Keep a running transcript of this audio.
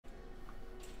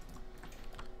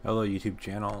Hello YouTube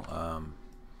channel.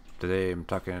 Today I'm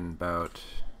talking about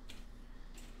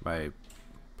my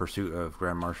pursuit of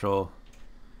Grand Marshal,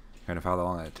 kind of how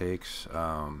long that takes.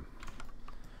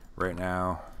 Right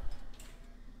now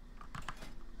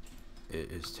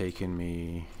it is taking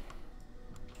me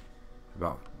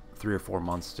about 3 or 4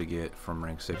 months to get from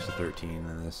rank 6 to 13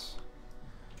 in this.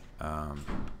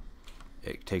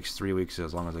 It takes 3 weeks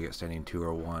as long as I get standing 2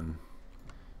 or 1,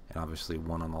 and obviously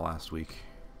 1 on the last week.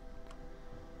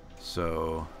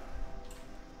 So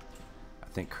I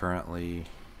think currently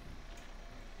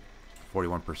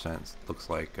 41% looks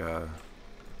like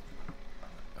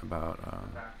about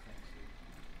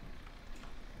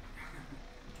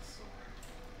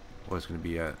what it's going to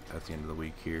be at the end of the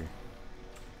week here.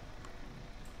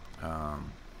 And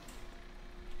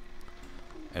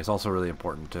it's also really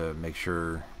important to make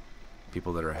sure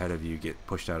people that are ahead of you get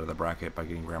pushed out of the bracket by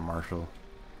getting Grand Marshal.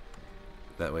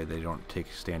 That way they don't take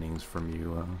standings from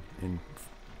you in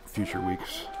future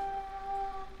weeks.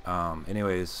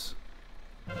 Anyways,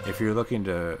 if you're looking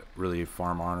to really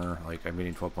farm honor, like I'm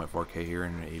getting 12.4k here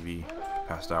in an AV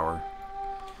past hour,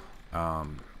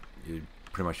 you'd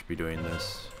pretty much be doing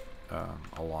this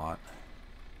a lot.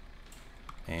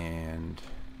 And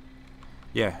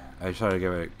yeah, I just thought I'd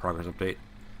give a progress update.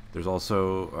 There's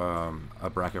also a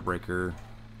bracket breaker,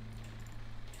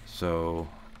 so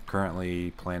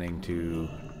currently planning to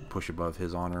push above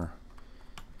his honor,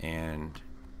 and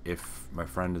if my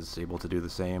friend is able to do the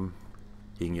same,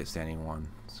 he can get standing 1.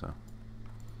 So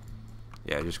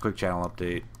yeah, just quick channel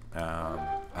update.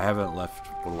 I haven't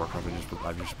left World of Warcraft.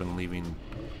 I've just been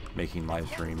making live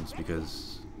streams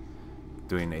because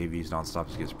doing AVs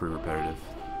nonstop gets pretty repetitive.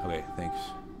 Okay, thanks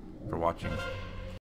for watching.